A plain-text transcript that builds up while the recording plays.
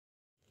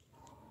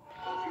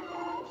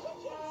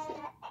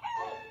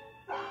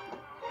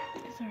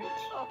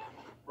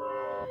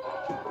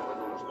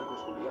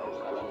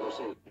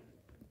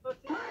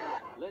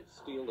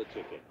steal a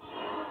chicken.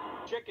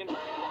 Chicken.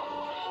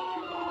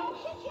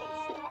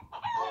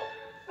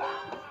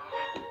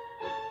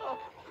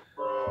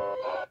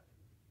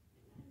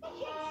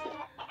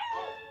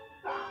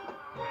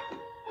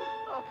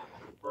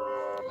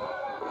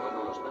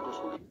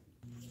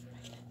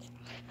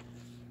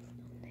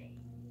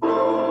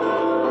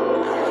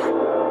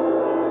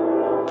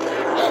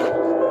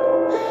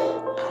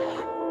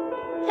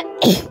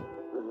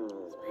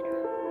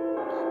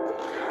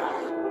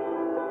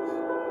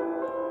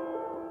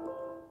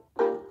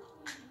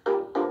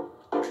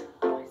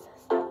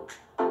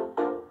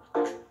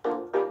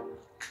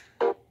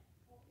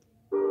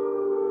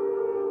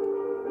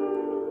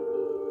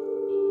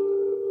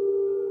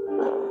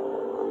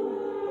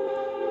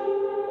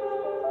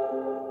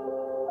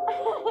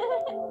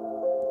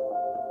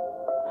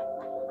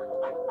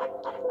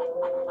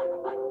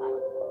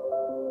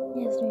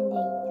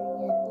 Yesterday,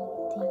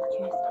 your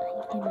teacher's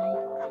itemized.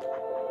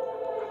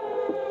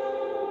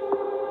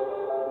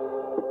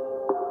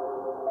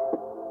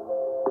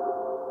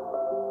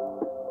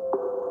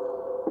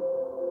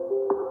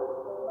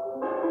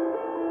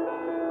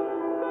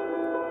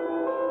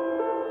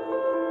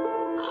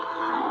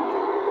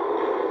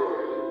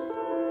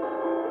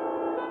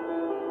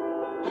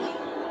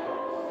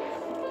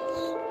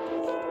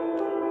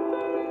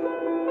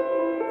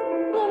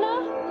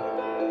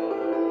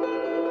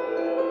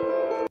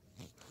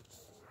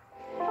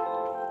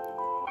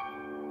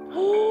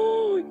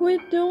 We're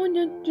doing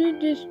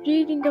the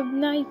streeting of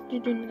night,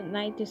 doing the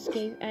night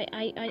escape.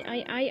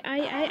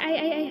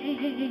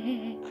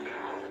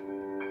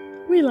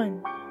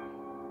 Run.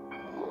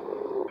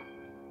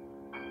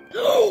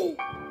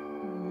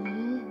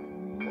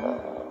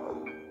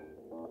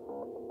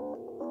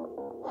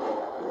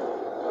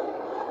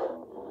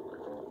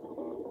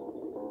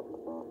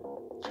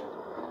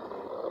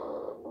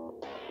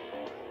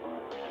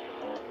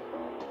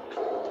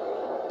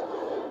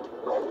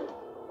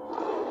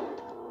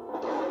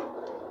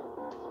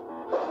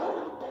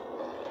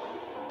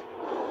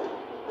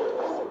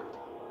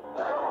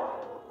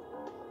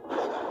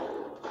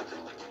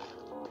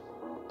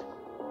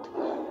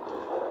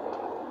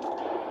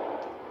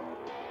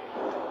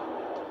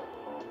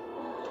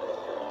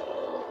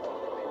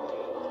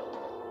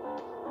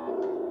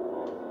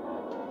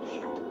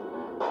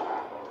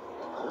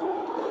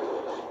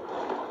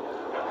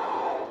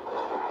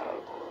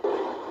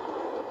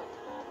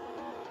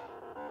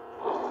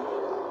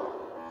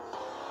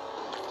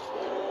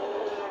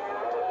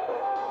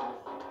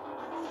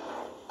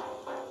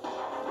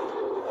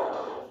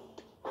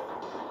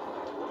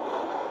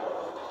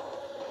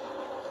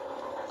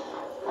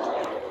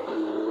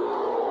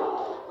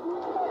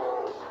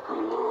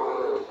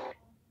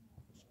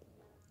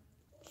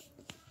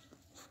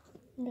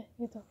 Okay,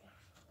 it's okay.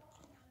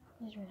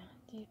 Yes, we're not.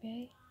 Do you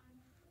pay?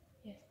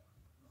 Yes.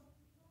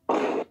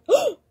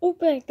 Oh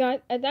my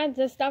god! And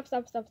just stop.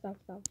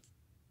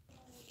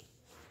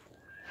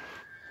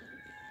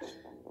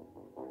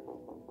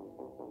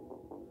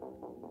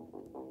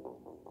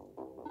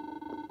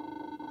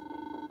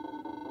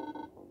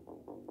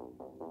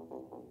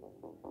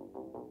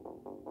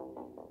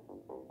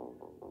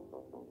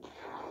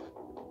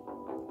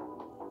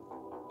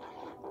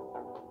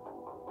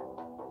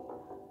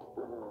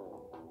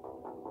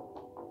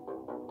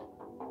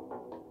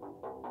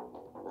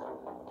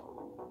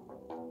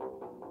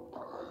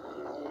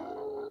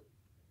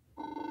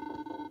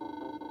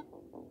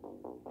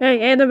 Hey,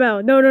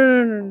 Annabelle!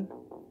 No.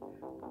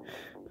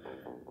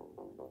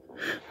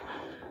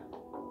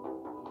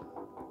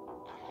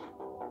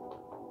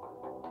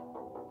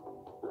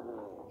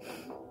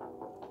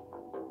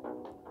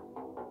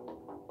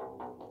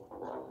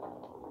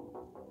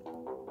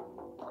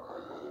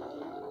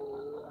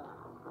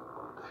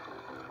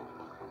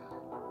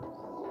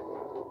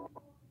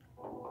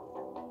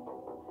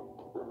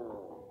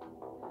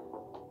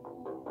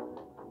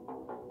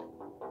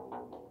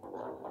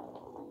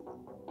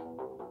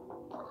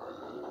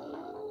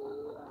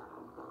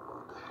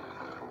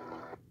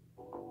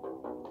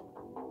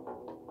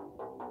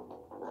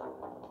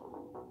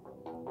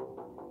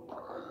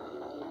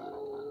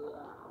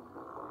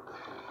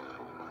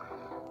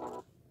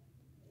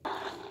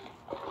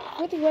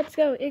 Let's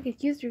go.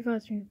 Use your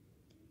classroom.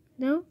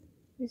 No?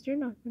 Mr.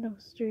 No,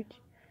 Sturge.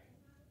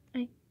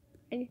 I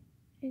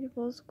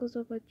suppose goes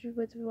up at you,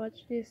 but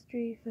watch this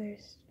tree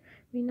first.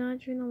 We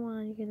not turn the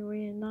one, you can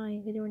read and nine,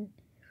 you can do.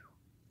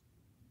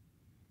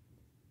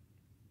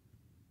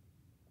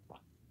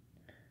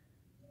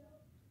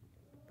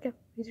 Go.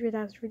 Please read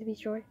that for to be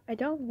sure. I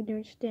don't even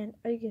understand.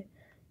 I get.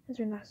 That's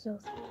your last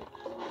cells.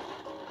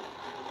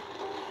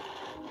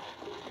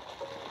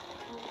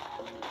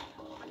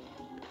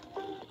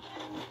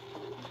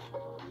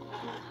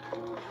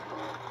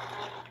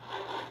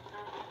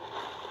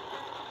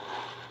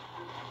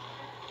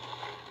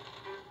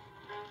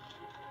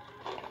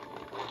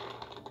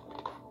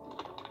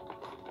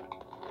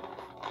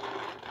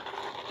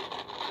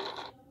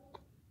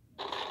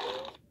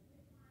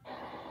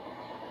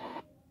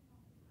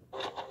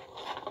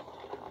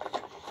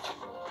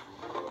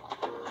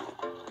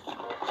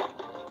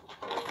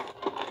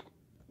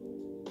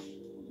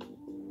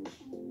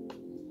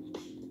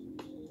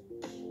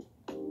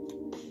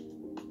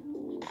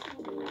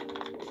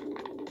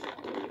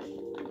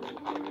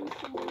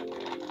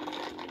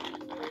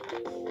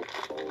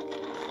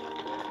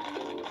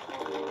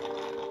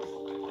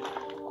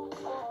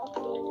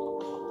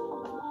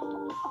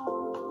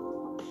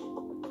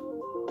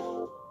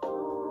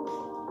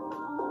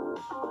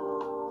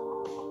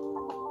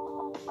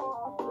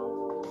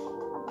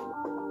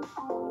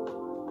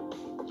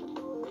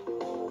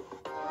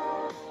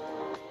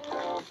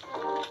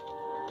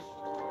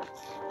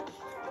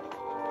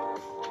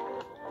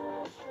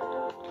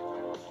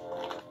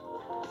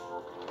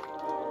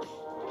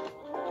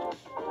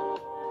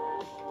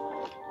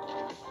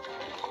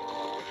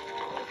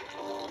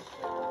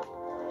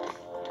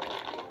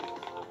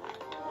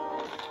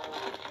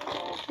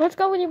 Let's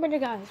go with you, brother,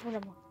 guys.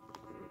 Whatever.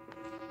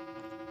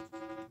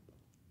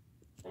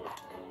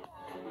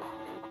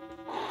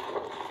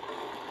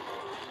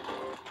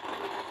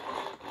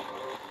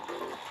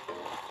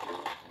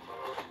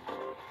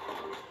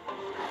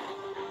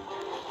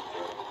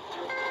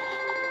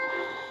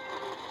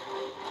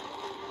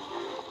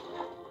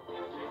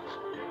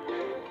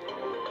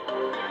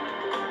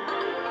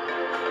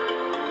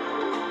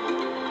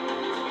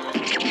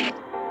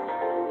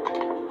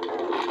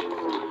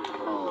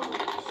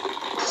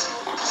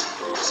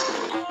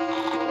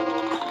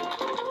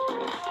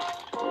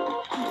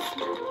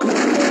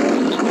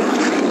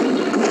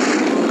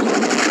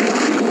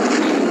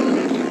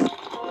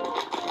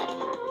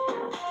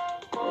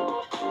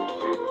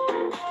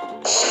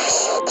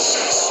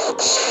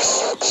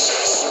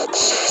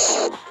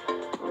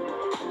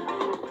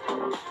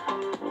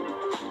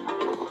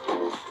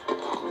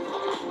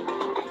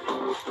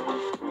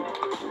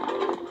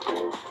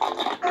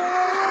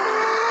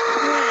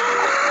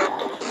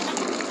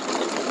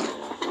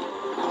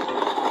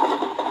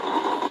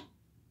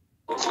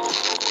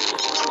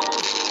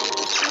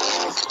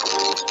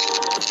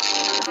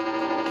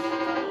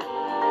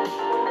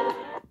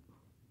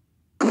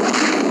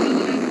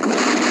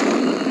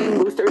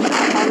 Boosters not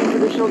having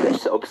traditional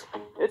dish soaps.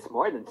 It's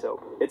more than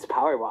soap. It's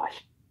power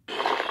wash.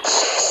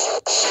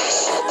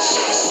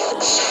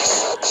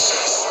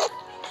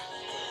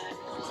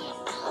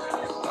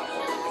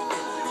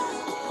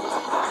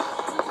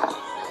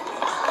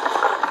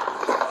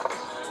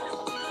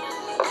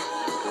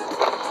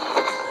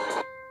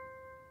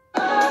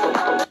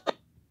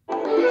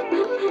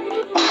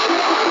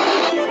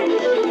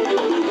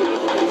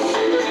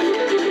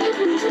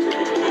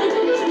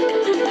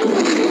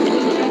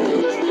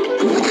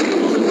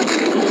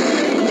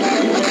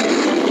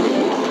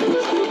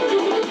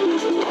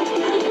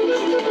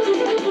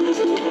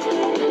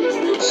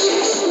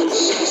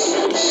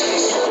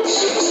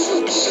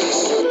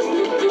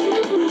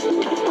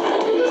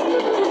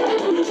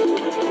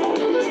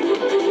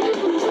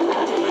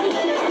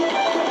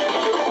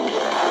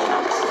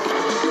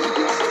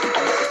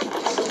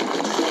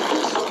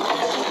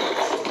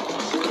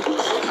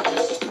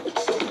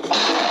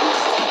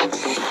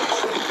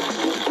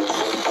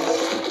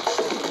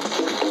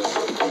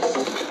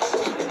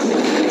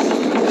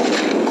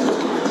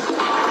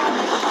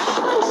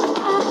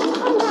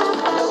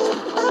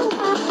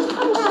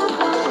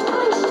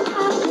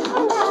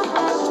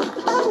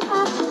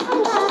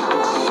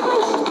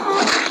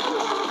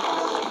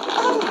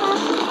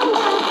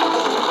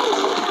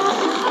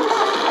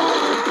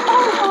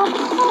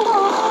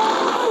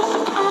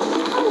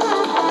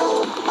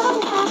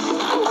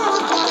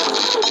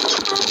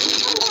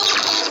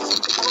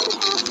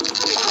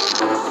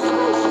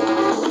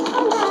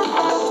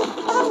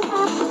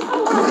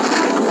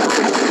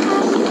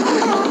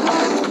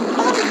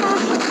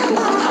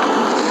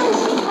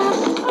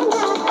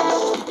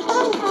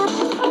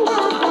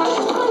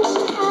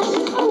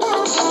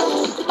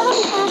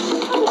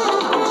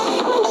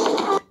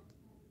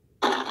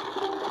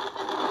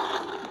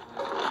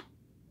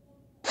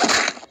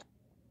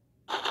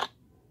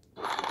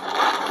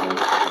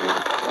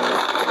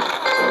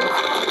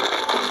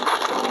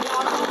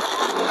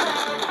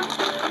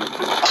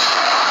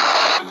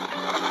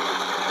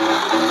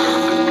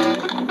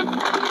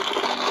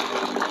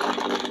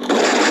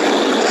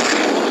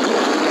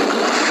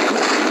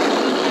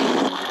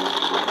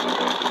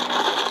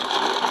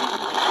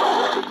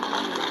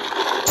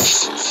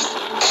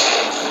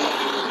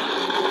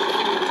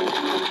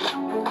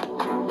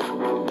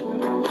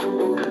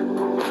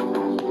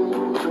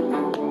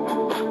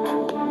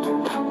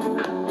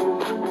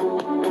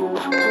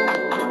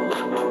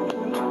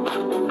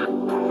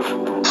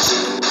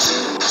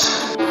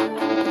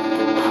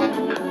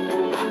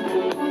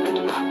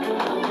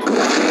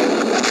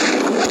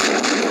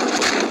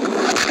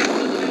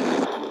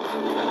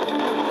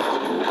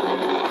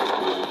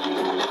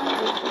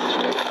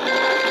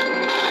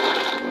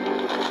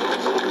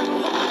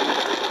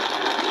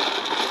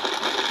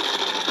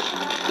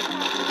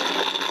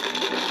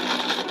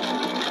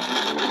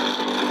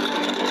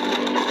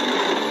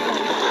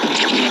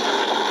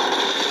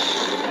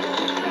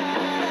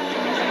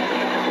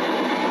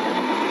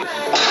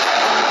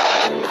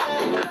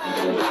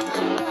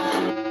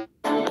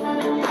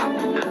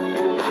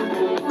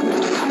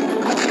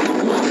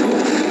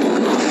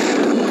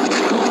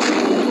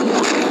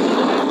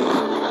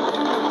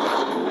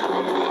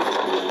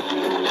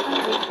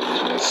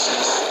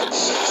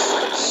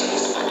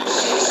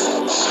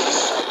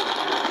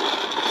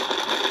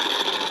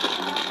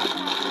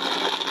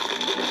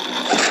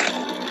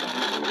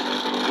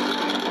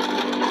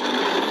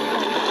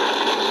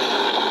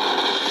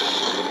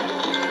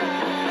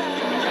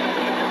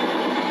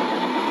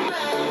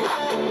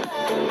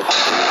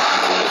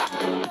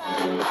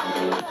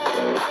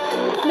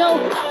 No,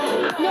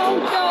 no,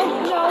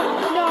 no,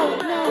 no, no,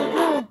 no,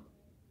 no.